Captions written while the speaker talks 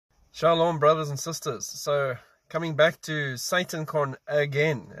Shalom, brothers and sisters. So, coming back to SatanCon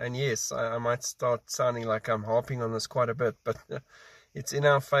again, and yes, I might start sounding like I'm harping on this quite a bit, but it's in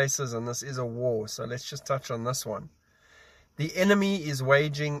our faces and this is a war, so let's just touch on this one. The enemy is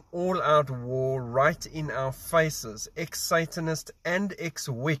waging all-out war right in our faces. Ex-Satanist and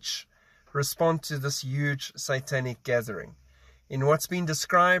ex-witch respond to this huge satanic gathering. In what's been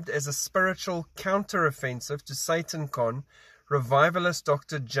described as a spiritual counter-offensive to SatanCon, revivalist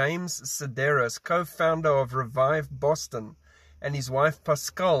Dr. James Sedaris, co-founder of Revive Boston, and his wife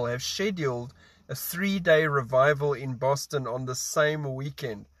Pascal have scheduled a 3-day revival in Boston on the same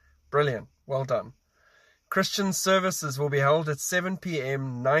weekend. Brilliant. Well done. Christian services will be held at 7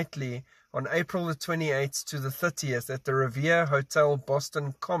 p.m. nightly on April the 28th to the 30th at the Revere Hotel,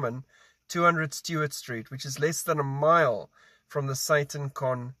 Boston Common, 200 Stewart Street, which is less than a mile from the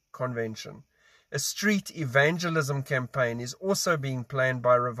SatanCon convention. A street evangelism campaign is also being planned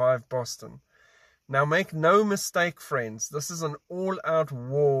by Revive Boston. Now make no mistake, friends, this is an all-out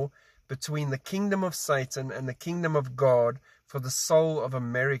war between the kingdom of Satan and the kingdom of God for the soul of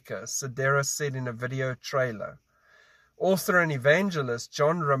America, Sedaris said in a video trailer. Author and evangelist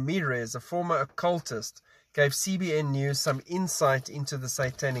John Ramirez, a former occultist, gave CBN News some insight into the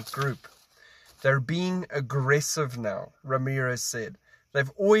satanic group. They're being aggressive now, Ramirez said.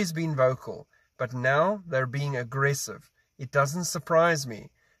 They've always been vocal, but now they're being aggressive. It doesn't surprise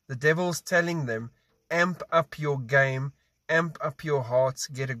me. The devil's telling them, amp up your game, amp up your hearts,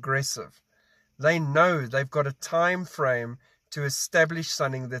 get aggressive. They know they've got a time frame to establish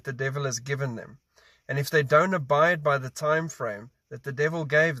something that the devil has given them. And if they don't abide by the time frame that the devil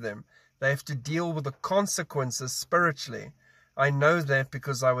gave them, they have to deal with the consequences spiritually. I know that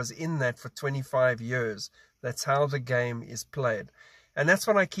because I was in that for 25 years. That's how the game is played. And that's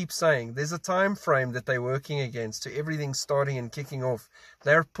what I keep saying. There's a time frame that they're working against to everything starting and kicking off.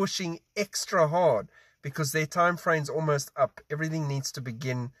 They're pushing extra hard because their time frame's almost up. Everything needs to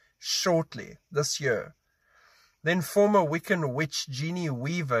begin shortly this year. Then former Wiccan witch Jeannie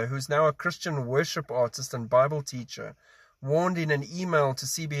Weaver, who's now a Christian worship artist and Bible teacher, warned in an email to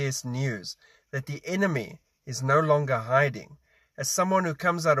CBS News that the enemy is no longer hiding. As someone who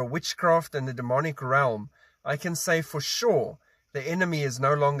comes out of witchcraft and the demonic realm, I can say for sure the enemy is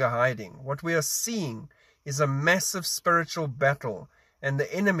no longer hiding. What we are seeing is a massive spiritual battle, and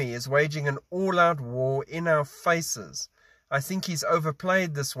the enemy is waging an all-out war in our faces. I think he's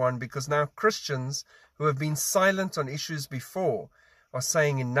overplayed this one because now Christians who have been silent on issues before are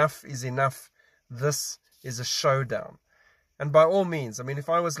saying enough is enough. This is a showdown. And by all means, I mean, if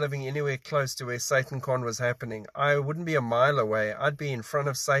I was living anywhere close to where SatanCon was happening, I wouldn't be a mile away. I'd be in front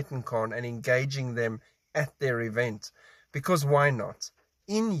of SatanCon and engaging them at their event. Because why not?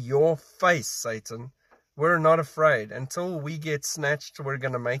 In your face, Satan. We're not afraid. Until we get snatched, we're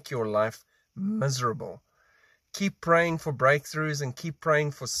going to make your life miserable. Keep praying for breakthroughs and keep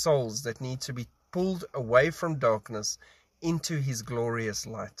praying for souls that need to be pulled away from darkness into his glorious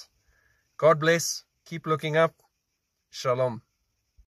light. God bless. Keep looking up. Shalom.